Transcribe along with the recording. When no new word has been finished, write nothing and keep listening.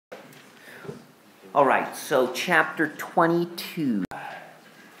All right, so chapter 22.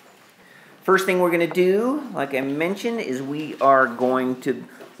 First thing we're going to do, like I mentioned, is we are going to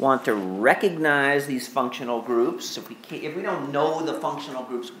want to recognize these functional groups. If we don't know the functional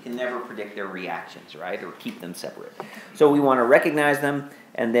groups, we can never predict their reactions, right, or keep them separate. So we want to recognize them,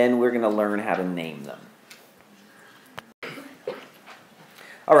 and then we're going to learn how to name them.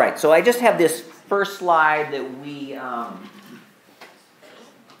 All right, so I just have this first slide that we,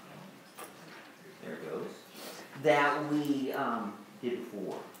 that we did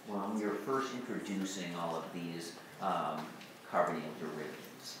before when we were first introducing all of these carbonyl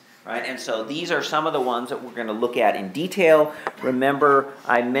derivatives, right? And so these are some of the ones that we're going to look at in detail. Remember,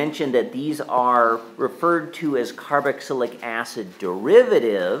 I mentioned that these are referred to as carboxylic acid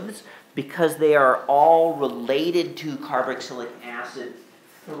derivatives because they are all related to carboxylic acid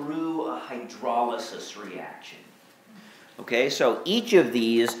through a hydrolysis reaction. Okay, so each of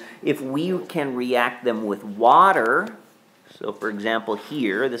these, if we can react them with water, so for example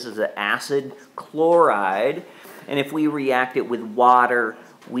here, this is an acid chloride, and if we react it with water,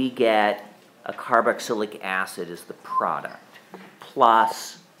 we get a carboxylic acid as the product,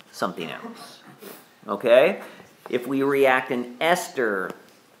 plus something else. Okay, if we react an ester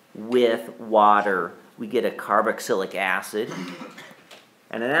with water, we get a carboxylic acid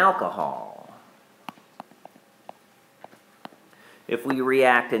and an alcohol. If we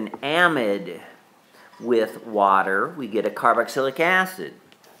react an amide with water, we get a carboxylic acid,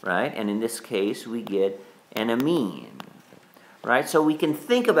 right? And in this case, we get an amine, right? So we can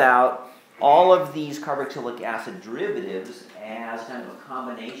think about all of these carboxylic acid derivatives as kind of a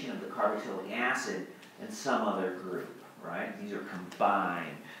combination of the carboxylic acid and some other group, right? These are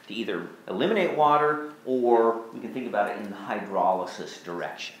combined to either eliminate water, or we can think about it in the hydrolysis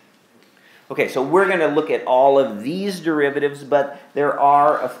direction. Okay, so we're going to look at all of these derivatives, but there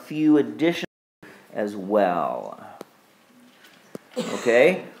are a few additional as well.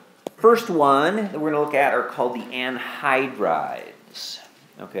 Okay, first one that we're going to look at are called the anhydrides.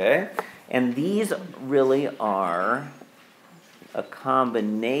 Okay, and these really are a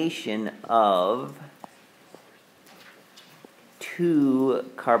combination of two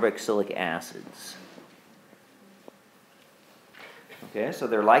carboxylic acids. Okay, so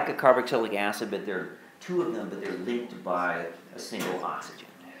they're like a carboxylic acid, but they're two of them, but they're linked by a single oxygen.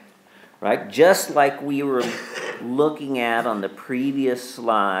 Right? Just like we were looking at on the previous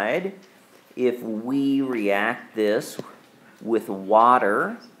slide, if we react this with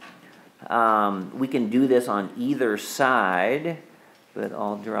water, we can do this on either side, but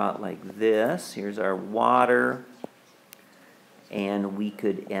I'll draw it like this. Here's our water, and we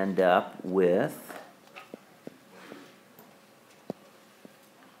could end up with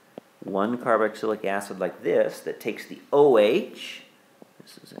one carboxylic acid like this that takes the OH,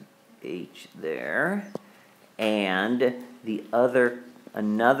 this is an H there, and the other,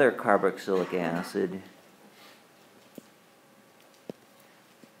 another carboxylic acid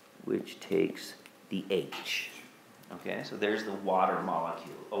which takes the H. Okay, so there's the water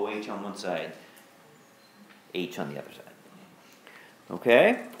molecule, OH on one side, H on the other side.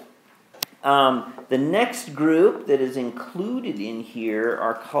 Okay? The next group that is included in here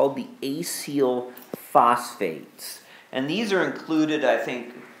are called the acyl phosphates. And these are included, I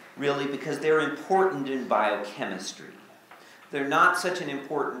think, really because they're important in biochemistry. They're not such an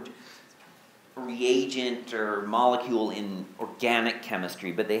important reagent or molecule in organic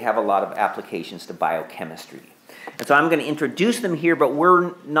chemistry, but they have a lot of applications to biochemistry. And so I'm going to introduce them here, but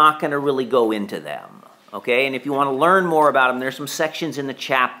we're not going to really go into them. Okay, and if you want to learn more about them, there's some sections in the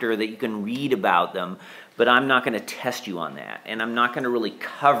chapter that you can read about them, but I'm not going to test you on that, and I'm not going to really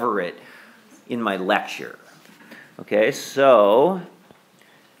cover it in my lecture. Okay, so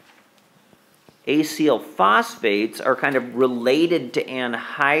acyl phosphates are kind of related to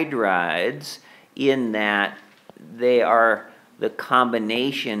anhydrides in that they are the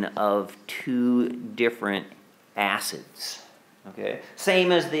combination of two different acids. Okay,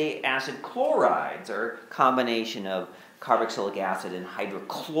 same as the acid chlorides are a combination of carboxylic acid and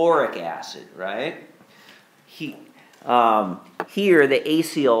hydrochloric acid, right? Here, the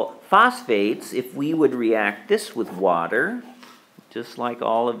acyl phosphates, if we would react this with water, just like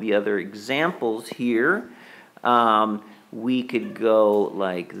all of the other examples here, we could go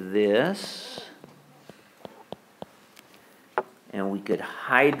like this, and we could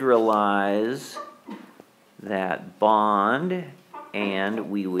hydrolyze that bond, and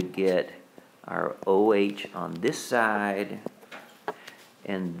we would get our OH on this side,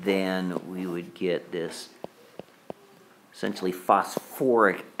 and then we would get this essentially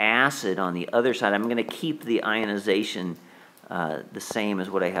phosphoric acid on the other side. I'm going to keep the ionization the same as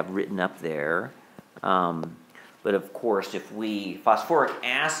what I have written up there. But of course, phosphoric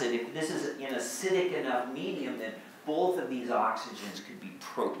acid, if this is an acidic enough medium, then both of these oxygens could be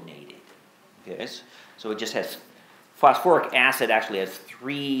protonated. Okay, so it just has, phosphoric acid actually has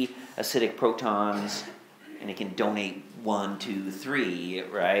 3 acidic protons, and it can donate 1, 2, 3,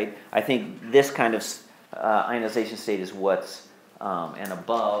 right? I think this kind of ionization state is what's, and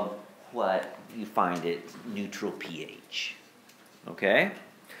above what you find at neutral pH. Okay?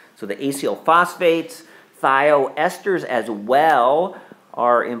 So the acyl phosphates, thioesters as well,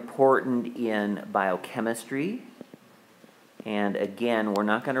 are important in biochemistry. And again, we're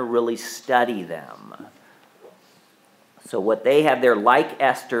not going to really study them. So what they have, they're like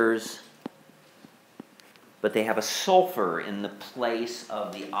esters, but they have a sulfur in the place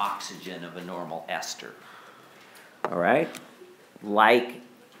of the oxygen of a normal ester. All right? Like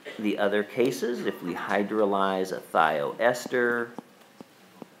the other cases, if we hydrolyze a thioester,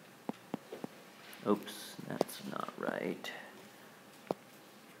 oops, that's not right.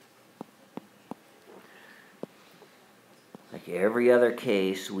 Like every other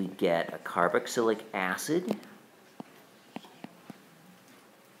case, we get a carboxylic acid,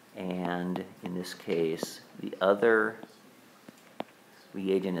 and in this case, the other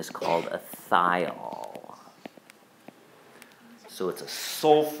reagent is called a thiol. So it's a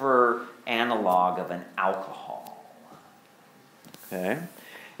sulfur analog of an alcohol. Okay?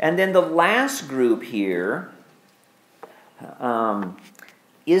 And then the last group here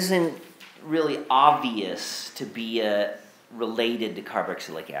isn't really obvious to be related to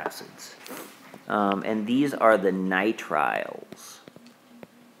carboxylic acids. And these are the nitriles,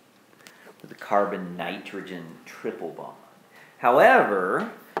 with the carbon-nitrogen triple bond.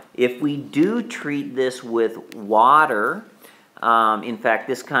 However, if we do treat this with water, in fact,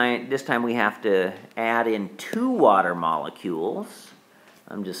 this time we have to add in 2 water molecules.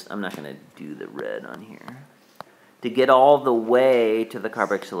 I'm not going to do the red on here to get all the way to the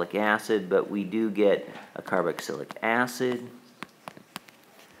carboxylic acid, but we do get a carboxylic acid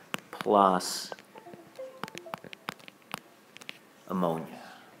plus ammonia.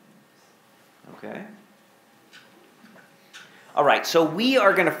 Okay? All right, so we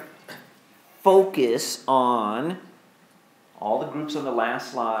are going to focus on all the groups on the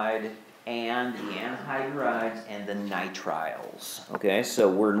last slide and the anhydrides and the nitriles. Okay, so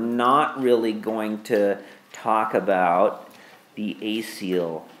we're not really going to talk about the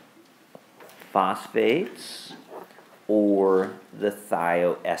acyl phosphates or the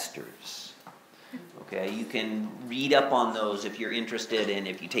thioesters. Okay, you can read up on those if you're interested, and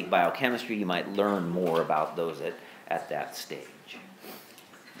if you take biochemistry, you might learn more about those at that stage.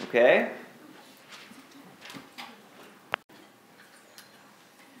 Okay?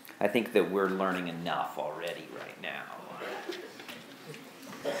 I think that we're learning enough already right now.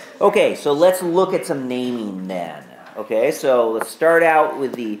 Okay, so let's look at some naming then. Okay, so let's start out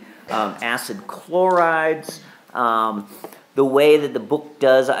with the acid chlorides. The way that the book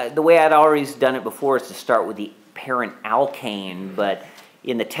does, the way I'd always done it before is to start with the parent alkane, but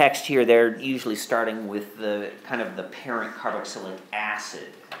in the text here they're usually starting with the kind of the parent carboxylic acid.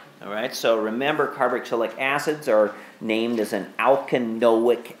 All right, so remember, carboxylic acids are named as an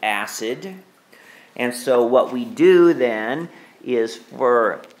alkanoic acid. And so what we do then is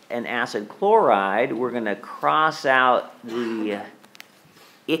for an acid chloride, we're going to cross out the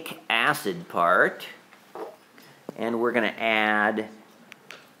ic acid part, and we're going to add,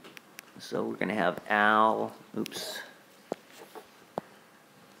 so we're going to have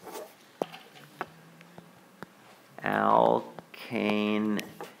alkane,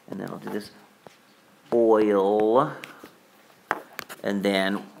 and then I'll do this oil, and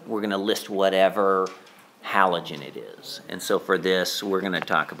then we're going to list whatever halogen it is. And so for this, we're going to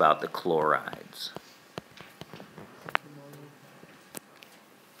talk about the chlorides.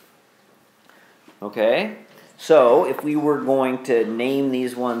 Okay, so if we were going to name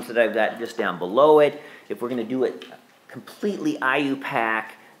these ones that I've got just down below it, if we're going to do it completely IUPAC,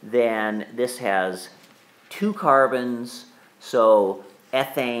 then this has 2 carbons, so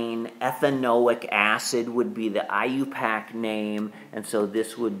ethane, ethanoic acid would be the IUPAC name, and so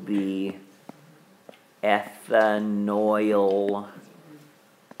this would be ethanoyl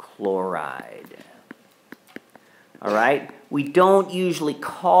chloride. All right? We don't usually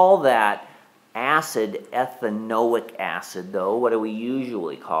call that acid ethanoic acid, though. What do we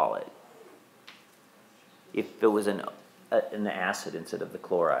usually call it? If it was an acid instead of the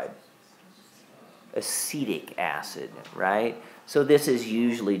chloride. Acetic acid, right? So this is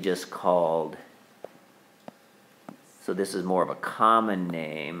usually just called, so this is more of a common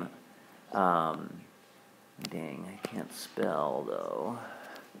name. Dang, I can't spell though.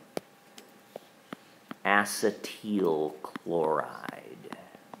 acetyl chloride.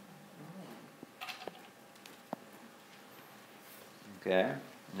 Okay?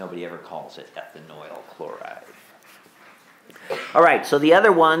 Nobody ever calls it ethanoyl chloride. All right, so the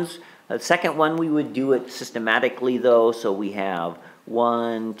other ones, the second one we would do it systematically though, so we have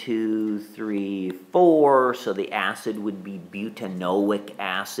 1, 2, 3, 4, so the acid would be butanoic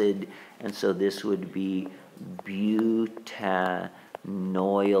acid, and so this would be butanoyl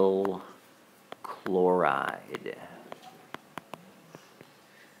chloride.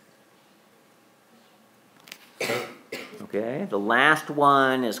 Okay, the last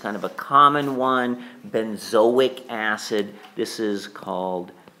one is kind of a common one, benzoic acid. This is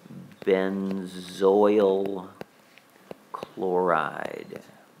called benzoyl chloride.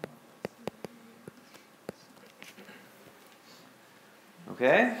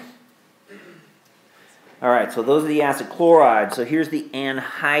 Okay? All right, so those are the acid chlorides. So here's the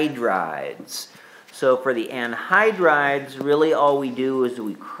anhydrides. So for the anhydrides, really all we do is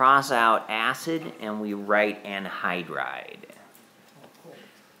we cross out acid and we write anhydride.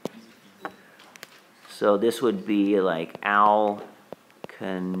 So this would be like alkanoic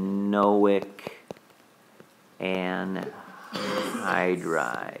anhydride.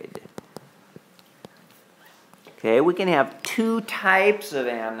 Okay, we can have two types of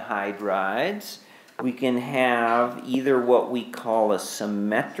anhydrides. We can have either what we call a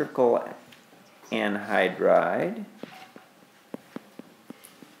symmetrical anhydride,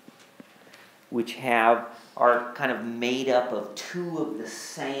 which are kind of made up of two of the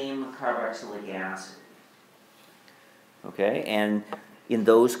same carboxylic acid. Okay, and in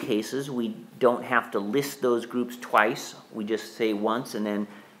those cases we don't have to list those groups twice. We just say once and then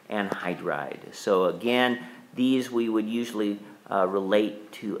anhydride. So again, these we would usually relate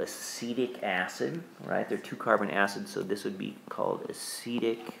to acetic acid, right? They're two carbon acids, so this would be called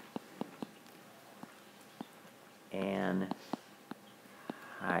acetic anhydride.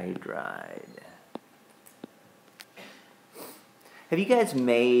 Have you guys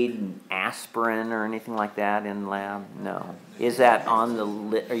made aspirin or anything like that in lab? No. Is that on the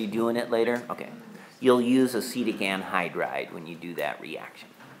list? Are you doing it later? Okay. You'll use acetic anhydride when you do that reaction.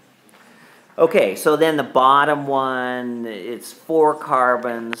 Okay, so then the bottom one, it's 4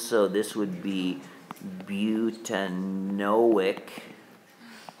 carbons, so this would be butanoic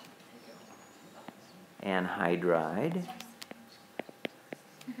anhydride.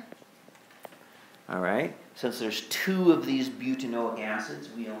 All right, since there's 2 of these butanoic acids,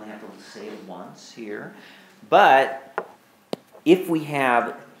 we only have to say it once here. But if we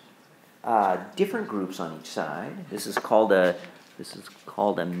have different groups on each side, this is called a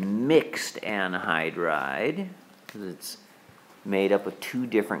mixed anhydride, because it's made up of 2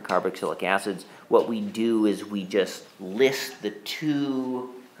 different carboxylic acids. What we do is we just list the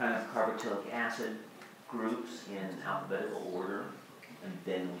 2 kind of carboxylic acid groups in alphabetical order, and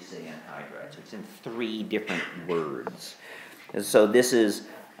then we say anhydride. So it's in 3 different words. And so this is,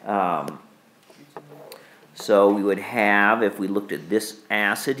 so we would have, if we looked at this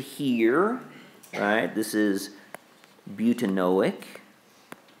acid here, right, this is butanoic.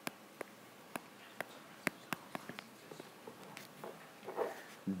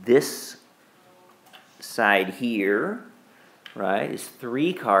 This side here, right, is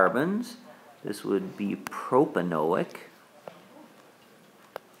 3 carbons. This would be propanoic.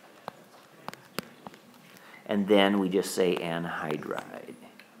 And then we just say anhydride.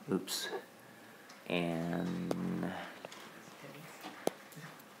 Oops.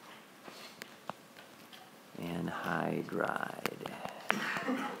 Anhydride.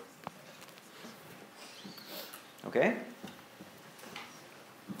 Okay?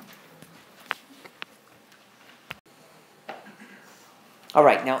 All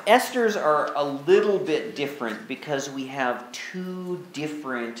right, now esters are a little bit different because we have 2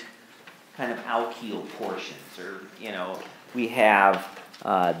 different kind of alkyl portions. Or, you know, we have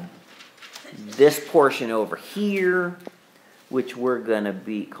this portion over here, which we're going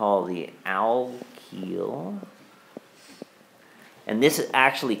to call the alkyl. And this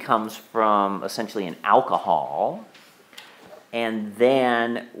actually comes from essentially an alcohol. And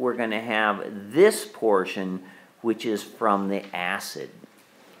then we're going to have this portion, which is from the acid.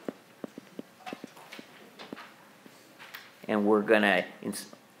 And we're going to,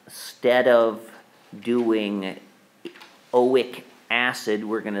 instead of doing oic acid,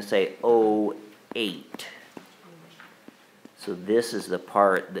 we're going to say O8. So this is the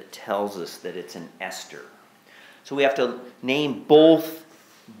part that tells us that it's an ester. So we have to name both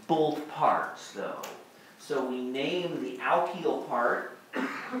parts, though. So we name the alkyl part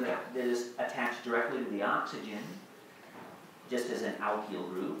that is attached directly to the oxygen, just as an alkyl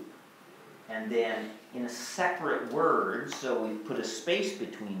group. and then in a separate word, so we put a space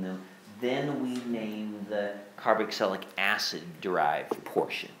between them, then we name the carboxylic acid derived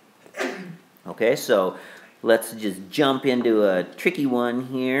portion. Okay, so let's just jump into a tricky one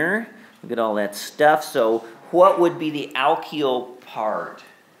here. Look at all that stuff. So what would be the alkyl part?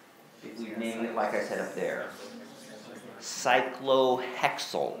 If we name it like I said up there.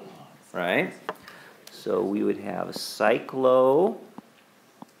 Cyclohexyl, right? So we would have a cyclohexyl,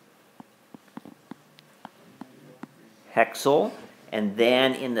 and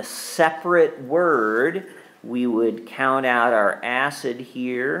then in the separate word, we would count out our acid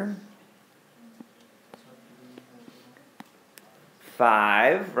here.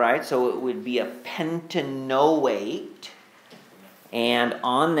 5, right? So it would be a pentanoate. And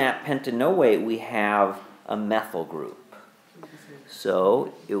on that pentanoate, we have a methyl group.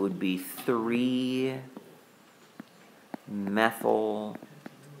 So it would be 3-methyl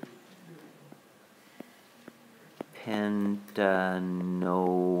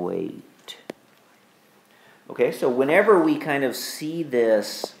pentanoate. Okay, so whenever we kind of see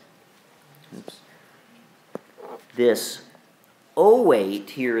this, this O8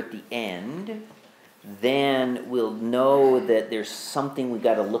 here at the end, then we'll know that there's something we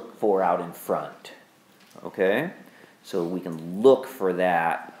got to look for out in front. Okay? So we can look for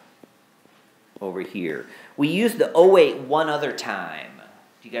that over here. We used the O8 one other time.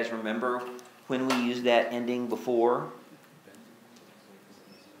 Do you guys remember when we used that ending before?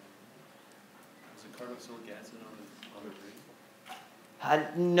 Is it carboxylic acid on the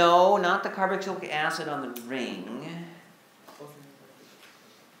ring? No, not the carboxylic acid on the ring.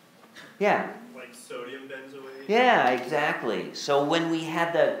 Yeah. Like sodium benzoate? Yeah, exactly. So when we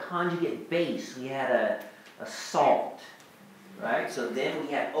had the conjugate base, we had a salt, right? So then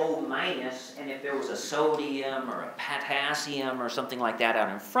we had O minus, and if there was a sodium or a potassium or something like that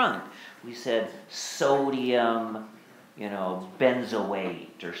out in front, we said sodium,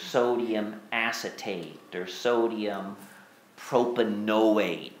 benzoate, or sodium acetate, or sodium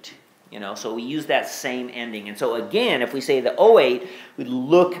propanoate. So we use that same ending. And so again, if we say the O8, we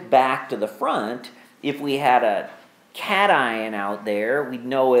look back to the front. If we had a cation out there, we'd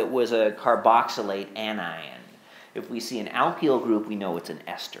know it was a carboxylate anion. If we see an alkyl group, we know it's an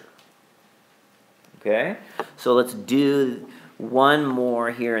ester. Okay? So let's do one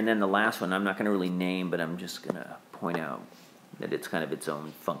more here, and then the last one I'm not going to really name, but I'm just going to point out that it's kind of its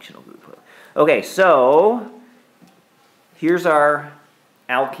own functional group. Okay, so here's our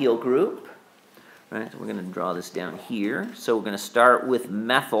alkyl group. Right, so we're going to draw this down here. So we're going to start with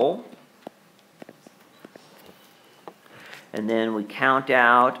methyl. And then we count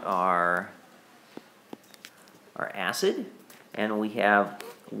out our acid, and we have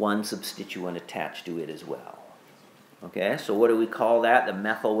one substituent attached to it as well. Okay, so what do we call that? The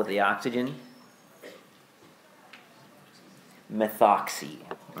methyl with the oxygen? Methoxy,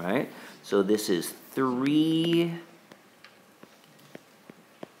 right? So this is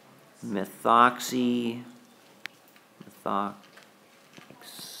 3-methoxy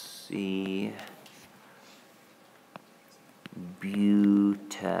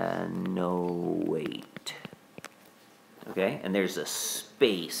butanoate. Okay, and there's a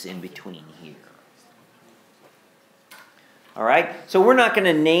space in between here. All right, so we're not going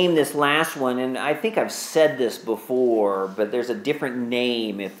to name this last one, and I think I've said this before, but there's a different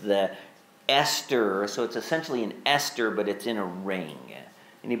name if the ester, so it's essentially an ester, but it's in a ring.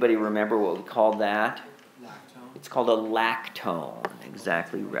 Anybody remember what we called that? Lactone. It's called a lactone,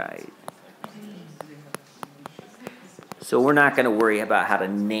 exactly right. So we're not going to worry about how to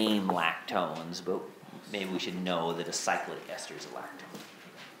name lactones, but maybe we should know that a cyclic ester is a lactone.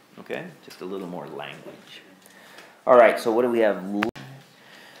 Okay? Just a little more language. All right, so what do we have?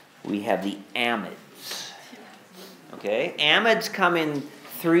 We have the amides. Okay? Amides come in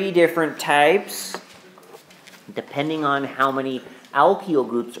 3 different types, depending on how many alkyl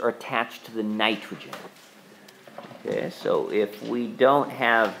groups are attached to the nitrogen. Okay, so if we don't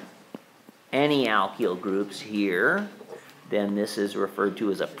have any alkyl groups here, then this is referred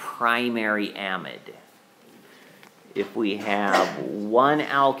to as a primary amide. If we have one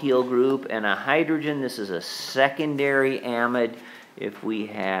alkyl group and a hydrogen, this is a secondary amide. If we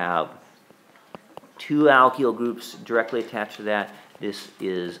have 2 alkyl groups directly attached to that, this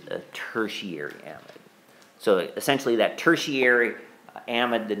is a tertiary amide. So essentially that tertiary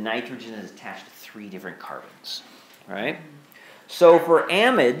amide, the nitrogen is attached to 3 different carbons. Right? So for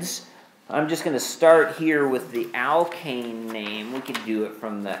amides, I'm just going to start here with the alkane name. We could do it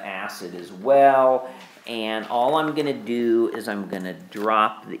from the acid as well. And all I'm going to do is I'm going to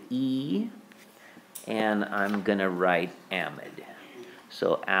drop the E, and I'm going to write amide.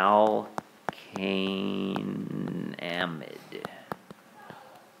 So alkane. propanamide.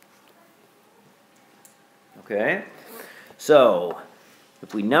 Okay, so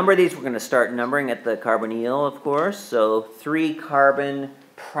if we number these, we're going to start numbering at the carbonyl, of course. So 3-carbon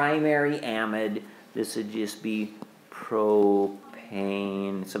primary amide. This would just be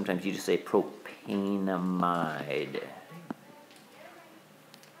propane. Sometimes you just say propanamide.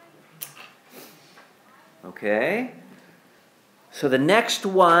 Okay. So the next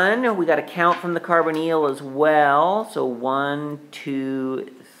one, we got to count from the carbonyl as well. So 1, 2,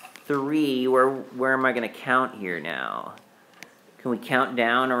 3. Where am I going to count here now? Can we count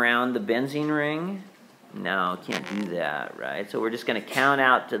down around the benzene ring? No, can't do that, right? So we're just going to count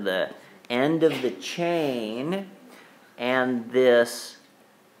out to the end of the chain, and this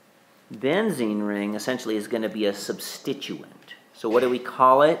benzene ring essentially is going to be a substituent. So what do we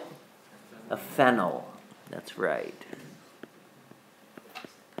call it? A phenyl. That's right.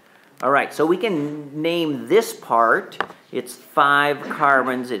 All right, so we can name this part. It's 5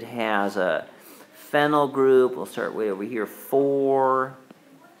 carbons. It has a phenyl group. We'll start way over here. 4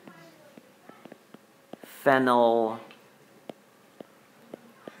 phenyl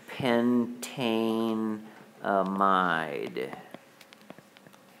pentanamide.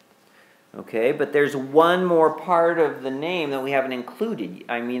 Okay, but there's one more part of the name that we haven't included.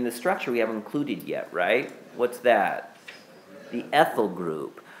 I mean, the structure we haven't included yet, right? What's that? The ethyl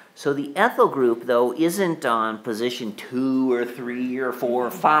group. So the ethyl group, though, isn't on position 2 or 3 or 4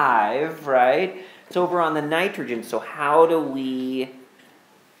 or 5, right? It's over on the nitrogen. So how do we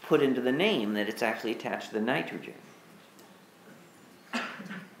put into the name that it's actually attached to the nitrogen?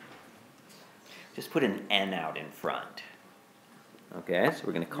 Just put an N out in front. Okay, so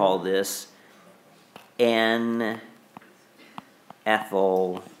we're going to call this N-ethyl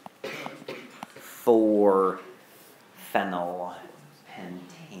 4-phenyl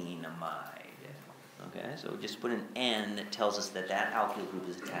pentanamide. Okay, so just put an N that tells us that that alkyl group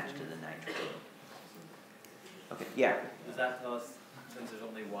is attached to the nitrogen. Okay, yeah? Does that tell us, since there's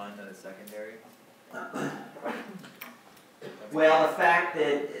only one, that it's secondary? Well, the fact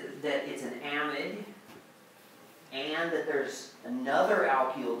that it's an amide and that there's another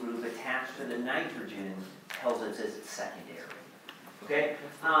alkyl group attached to the nitrogen tells us it's secondary. Okay?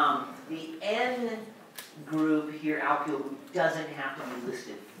 The N group here, alkyl group, doesn't have to be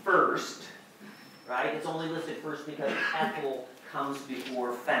listed first, right? It's only listed first because ethyl comes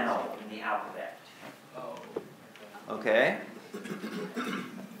before phenyl in the alphabet. Oh. Okay?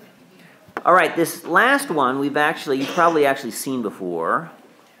 All right, this last one you've probably actually seen before.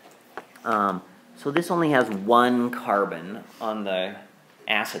 So this only has 1 carbon on the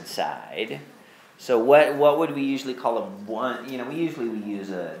acid side. So what would we usually call a one? You know, we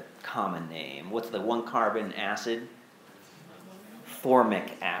use a common name. What's the 1-carbon acid?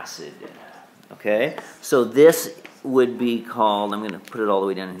 Formic acid. Okay, so this would be called. I'm going to put it all the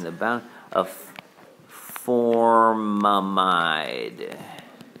way down to the bottom. A formamide.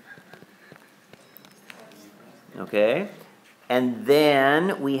 Okay, and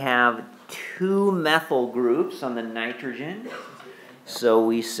then we have 2 methyl groups on the nitrogen. So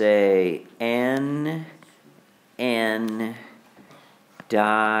we say N-dimethyl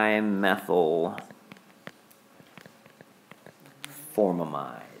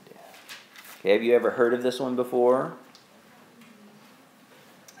formamide. Okay, have you ever heard of this one before?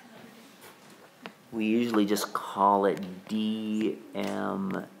 We usually just call it DMF.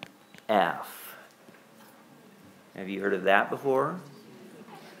 Have you heard of that before?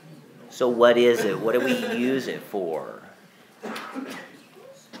 So what is it? What do we use it for?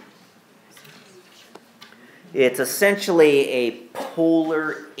 It's essentially a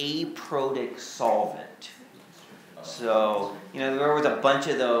polar aprotic solvent. So, there was a bunch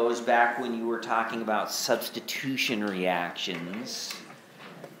of those back when you were talking about substitution reactions.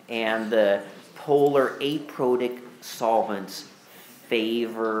 And the polar aprotic solvents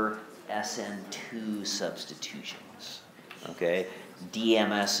favor SN2 substitutions. Okay?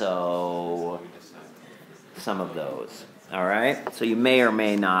 DMSO, some of those. All right? So you may or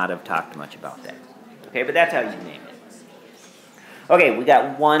may not have talked much about that. Okay, but that's how you name it. Okay, we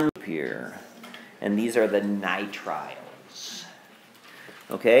got one here, and these are the nitriles.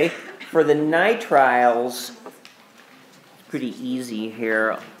 Okay? For the nitriles, it's pretty easy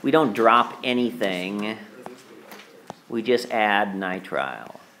here. We don't drop anything. We just add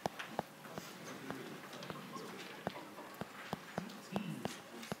nitrile.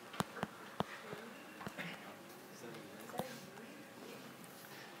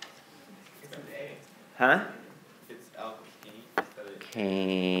 Huh? It's alkene.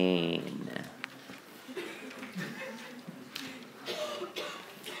 Cane.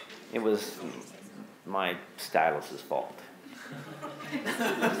 It was my stylus's fault.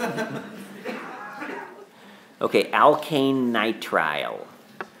 Okay, alkane nitrile.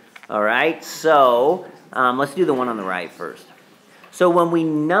 All right, so let's do the one on the right first. So when we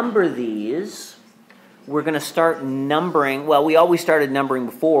number these, we're going to start numbering. Well, we always started numbering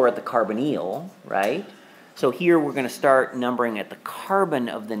before at the carbonyl, right? So here we're going to start numbering at the carbon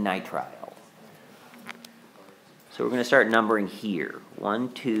of the nitrile. So we're going to start numbering here.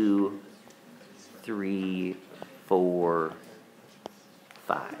 1, 2, 3, 4,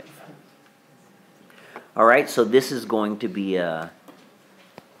 5. All right, so this is going to be a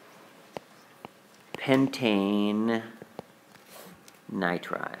pentane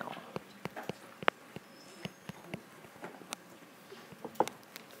nitrile.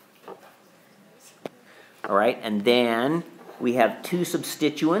 All right, and then we have two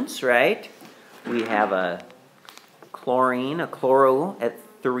substituents, right? We have a chlorine, a chloro at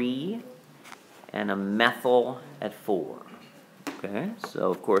 3, and a methyl at 4. Okay, so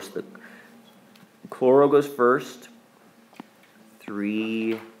of course the chloro goes first.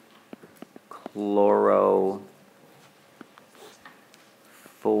 3 chloro,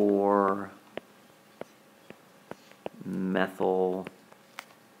 4 methyl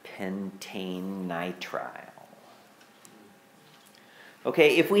pentane nitrile.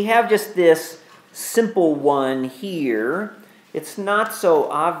 Okay, if we have just this simple one here, it's not so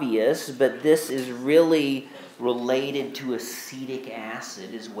obvious, but this is really related to acetic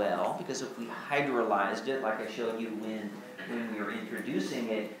acid as well, because if we hydrolyzed it, like I showed you when we were introducing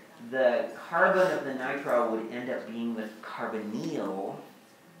it, the carbon of the nitrile would end up being with carbonyl,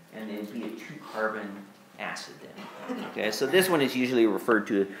 and it would be a 2-carbon acid then. Okay, so this one is usually referred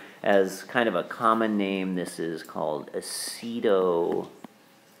to as kind of a common name. This is called acetonitrile.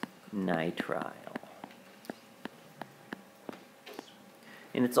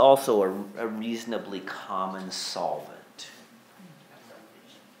 And it's also a reasonably common solvent.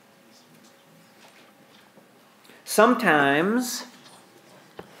 Sometimes,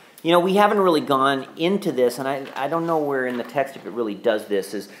 you know, we haven't really gone into this, and I don't know where in the text if it really does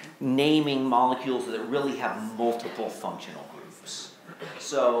this, is naming molecules that really have multiple functional groups.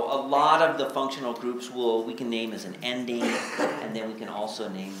 So a lot of the functional groups we can name as an ending, and then we can also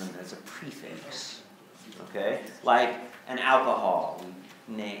name them as a prefix. Okay? Like an alcohol,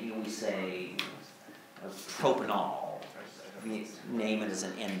 we say propanol. We name it as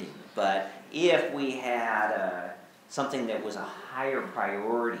an ending. But if we had something that was a higher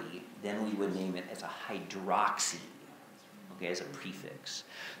priority, then we would name it as a hydroxy, okay, as a prefix.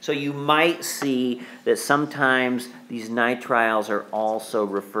 So you might see that sometimes these nitriles are also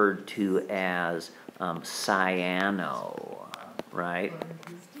referred to as cyano, right,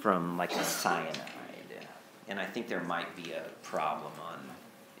 from like a cyanide. And I think there might be a problem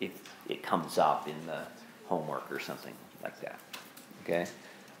if it comes up in the homework or something like that, okay?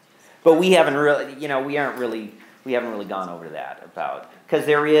 But we haven't really, we haven't really gone over that about, because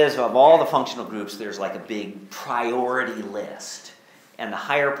there is, of all the functional groups, there's like a big priority list. And the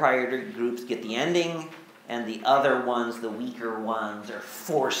higher priority groups get the ending, and the other ones, the weaker ones, are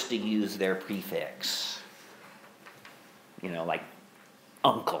forced to use their prefix. Like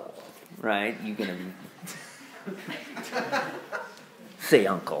uncle, right? You're going to say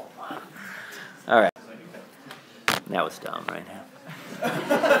uncle. All right. That was dumb, right now.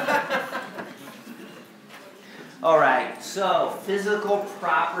 All right, so physical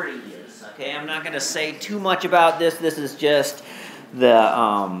properties. Okay, I'm not going to say too much about this. This is just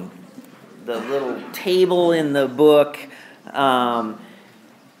the little table in the book. The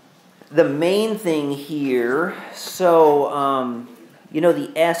main thing here, so the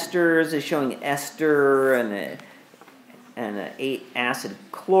esters is showing ester and an acid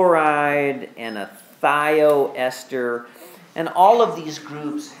chloride and a thioester. And all of these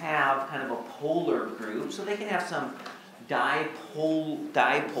groups have kind of a polar group, so they can have some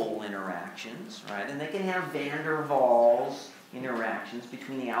dipole interactions, right? And they can have van der Waals interactions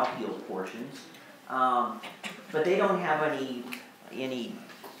between the alkyl portions, but they don't have any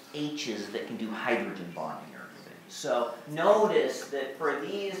H's that can do hydrogen bonding or anything. So notice that for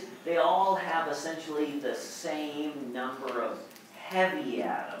these, they all have essentially the same number of heavy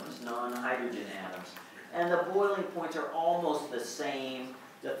atoms, non-hydrogen atoms. And the boiling points are almost the same.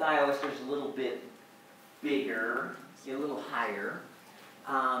 The thioester is a little bit bigger, a little higher.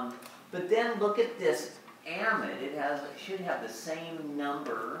 But then look at this amide. It should have the same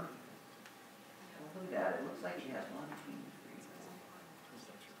number. Look at that. It looks like it has 1, 2, 3,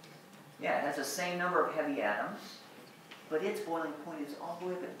 4. Yeah, it has the same number of heavy atoms, but its boiling point is all the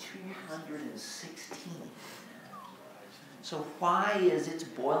way up at 216. So why is its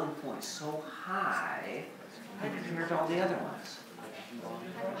boiling point so high compared to all the other ones?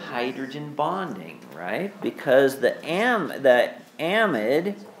 Hydrogen bonding, right? Because the amide,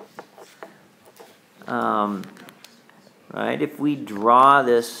 right? If we draw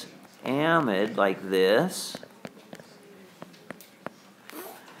this amide like this,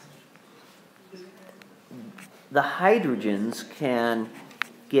 the hydrogens can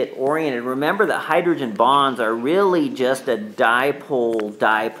get oriented. Remember that hydrogen bonds are really just a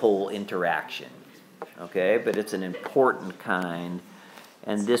dipole-dipole interaction, okay? But it's an important kind,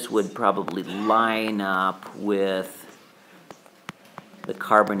 and this would probably line up with the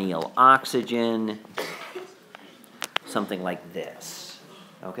carbonyl oxygen, something like this,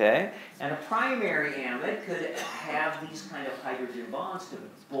 okay? And a primary amide could have these kind of hydrogen bonds to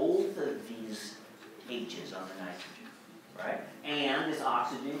both of these H's on the nitrogen, right? And this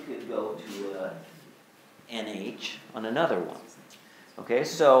oxygen could go to a NH on another one. Okay,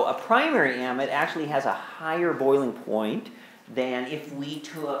 so a primary amide actually has a higher boiling point than if we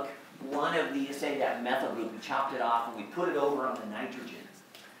took one of these, say that methyl group, we chopped it off and we put it over on the nitrogen,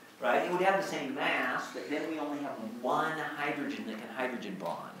 right? It would have the same mass, but then we only have one hydrogen that can hydrogen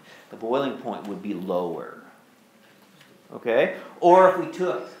bond. The boiling point would be lower. Okay? Or if we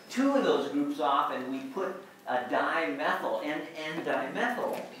took two of those groups off and we put a dimethyl,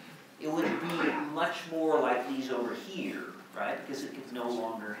 N-dimethyl, it would be much more like these over here, right? Because it could no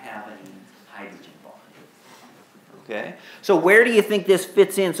longer have any hydrogen bond. Okay? So where do you think this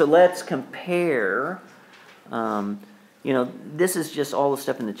fits in? So let's compare. You know, this is just all the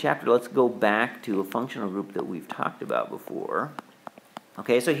stuff in the chapter. Let's go back to a functional group that we've talked about before.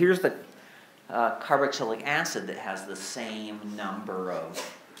 Okay, so here's the carboxylic acid that has the same number of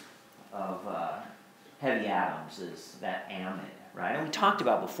heavy atoms as that amide, right? And we talked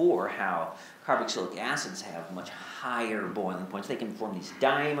about before how carboxylic acids have much higher boiling points. They can form these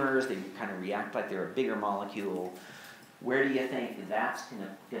dimers. They kind of react like they're a bigger molecule. Where do you think that's going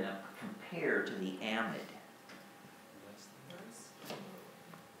to compare to the amide?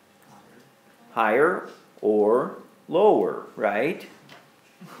 Higher or lower, right?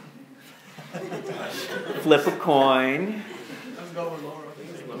 Flip a coin. I'm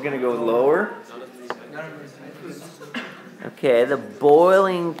going to go with lower. Okay, the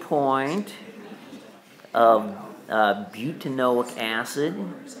boiling point of butanoic acid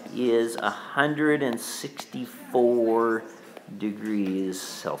is 164 degrees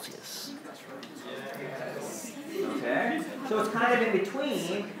Celsius. Okay, so it's kind of in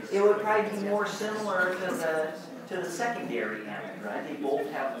between. It would probably be more similar to the secondary amide, right? They both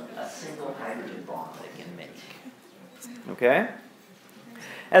have a single hydrogen bond they can make. Okay?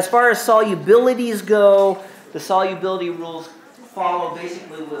 As far as solubilities go, the solubility rules follow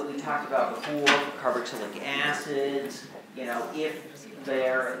basically what we talked about before for carboxylic acids. You know, if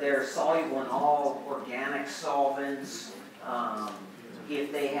they're soluble in all organic solvents,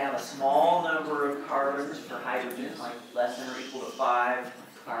 if they have a small number of carbons for hydrogen, like less than or equal to 5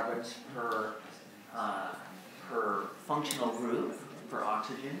 carbons per functional group for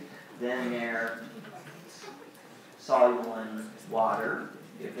oxygen, then they're soluble in water.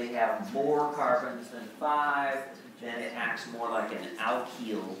 If they have more carbons than 5, then it acts more like an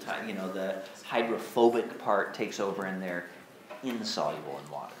alkyl type. You know, the hydrophobic part takes over and they're insoluble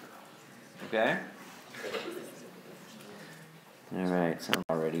in water. Okay? All right, so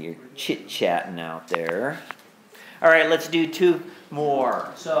already you're chit-chatting out there. All right, let's do 2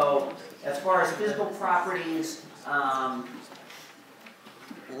 more. So as far as physical properties,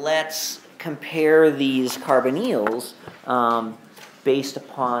 let's compare these carbonyls based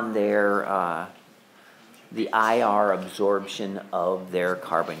upon their the IR absorption of their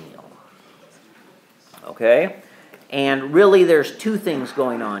carbonyl. Okay? And really there's 2 things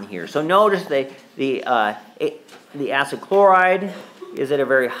going on here. So notice the acid chloride is at a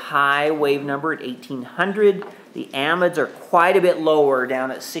very high wave number at 1800. The amides are quite a bit lower,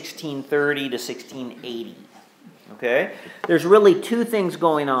 down at 1630 to 1680. Okay? There's really 2 things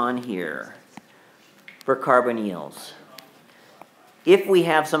going on here for carbonyls. If we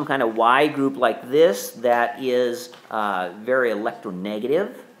have some kind of Y group like this that is very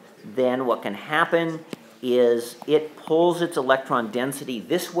electronegative, then what can happen is it pulls its electron density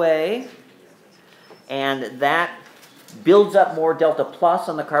this way, and that builds up more delta plus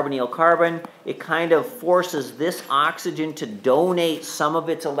on the carbonyl carbon. It kind of forces this oxygen to donate some of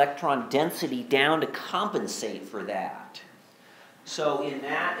its electron density down to compensate for that. So in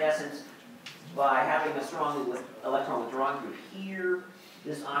that essence, by having a strong electron withdrawing group here,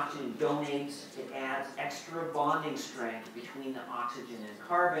 This oxygen donates, it adds extra bonding strength between the oxygen and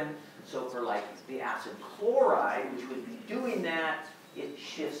carbon. So for like the acid chloride, which would be doing that, it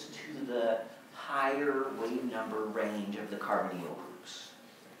shifts to the higher wave number range of the carbonyl groups.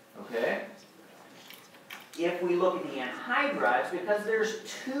 Okay? If we look at the anhydrides, because there's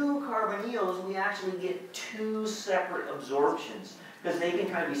two carbonyls, we actually get two separate absorptions. Because they can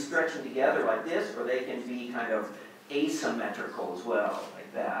kind of be stretching together like this, or they can be kind of asymmetrical as well,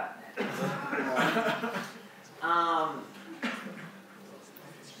 like that.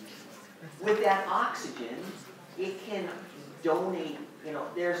 With that oxygen, it can donate,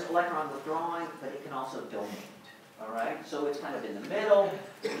 there's electron withdrawing, but it can also donate. All right? So it's kind of in the middle.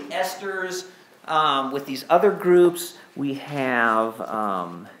 The esters, with these other groups, we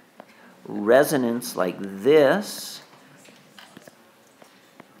have resonance like this.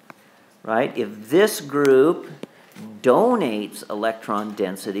 Right? If this group donates electron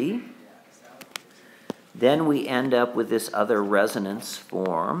density, then we end up with this other resonance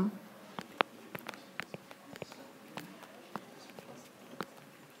form.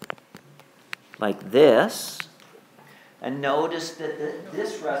 Like this. And notice that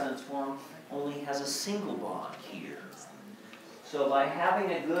this resonance form only has a single bond here. So by having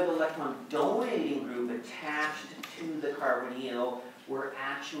a good electron donating group attached to the carbonyl, we're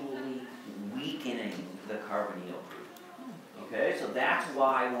actually weakening the carbonyl group. Okay, so that's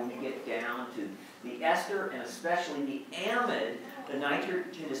why when we get down to the ester and especially the amide, the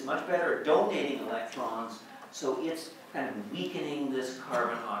nitrogen is much better at donating electrons, so it's kind of weakening this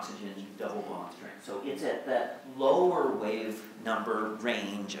carbon-oxygen double bond strength. So it's at that lower wave number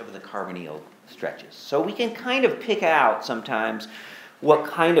range of the carbonyl stretches. So we can kind of pick out sometimes what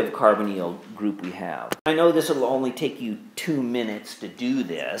kind of carbonyl group we have. I know this will only take you 2 minutes to do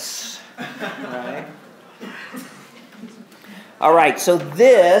this. Right? All right, so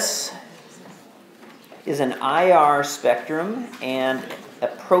this is an IR spectrum and a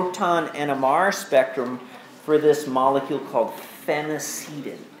proton NMR spectrum for this molecule called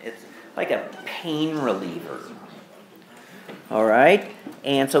phenacetin. It's like a pain reliever. All right,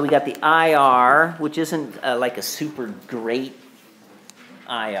 and so we got the IR, which isn't like a super great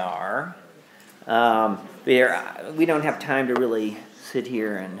IR. We don't have time to really sit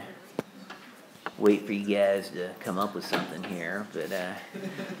here and wait for you guys to come up with something here. But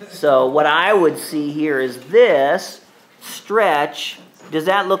so what I would see here is this stretch. Does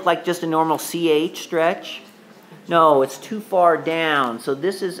that look like just a normal CH stretch? No, it's too far down. So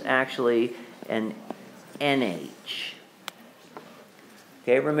this is actually an NH.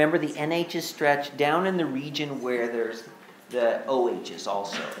 Okay, remember the NH is stretched down in the region where there's the OHs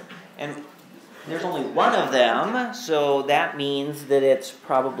also. And there's only one of them, so that means that it's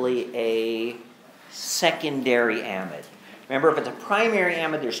probably a secondary amide. Remember, if it's a primary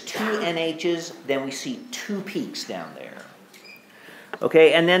amide, there's two NHs, then we see two peaks down there.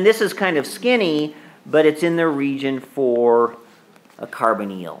 Okay, and then this is kind of skinny, but it's in the region for a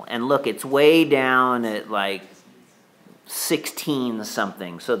carbonyl. And look, it's way down at like 16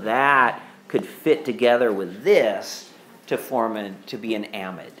 something, so that could fit together with this to form to be an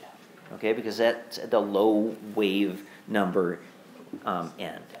amide, okay, because that's at the low wave number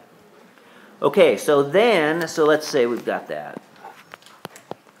end. Okay, so let's say we've got that.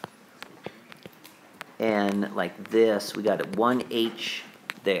 And like this, we got a 1H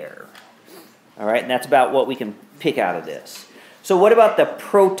there. All right, and that's about what we can pick out of this. So what about the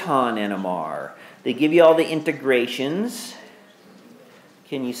proton NMR? They give you all the integrations.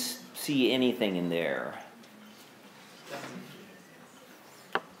 Can you see anything in there?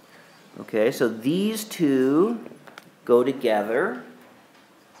 Okay, so these two go together.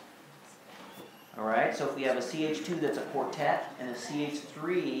 All right, so if we have a CH2 that's a quartet and a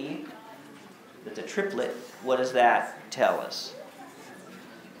CH3 that's a triplet, what does that tell us?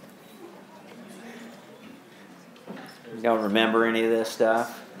 You don't remember any of this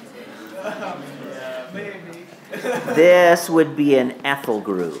stuff? Yeah, maybe. This would be an ethyl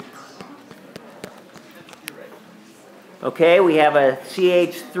group. Okay, we have a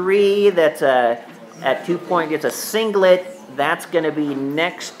CH3 that's at 2 point, it's a singlet. That's going to be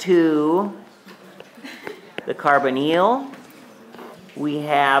next to the carbonyl. We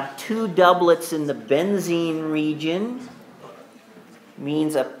have two doublets in the benzene region.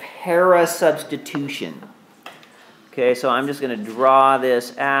 Means a para substitution. Okay, so I'm just going to draw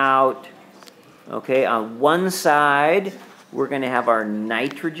this out. Okay, on one side, we're going to have our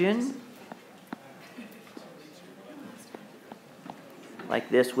nitrogen. Like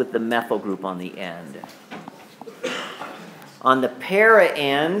this with the methyl group on the end. On the para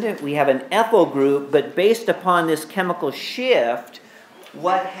end, we have an ethyl group, but based upon this chemical shift,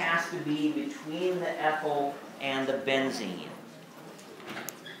 what has to be between the ethyl and the benzene.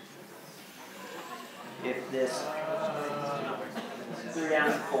 If this, they're down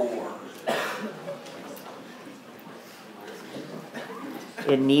to 4.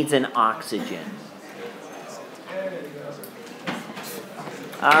 It needs an oxygen.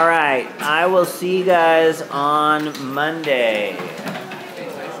 All right, I will see you guys on Monday.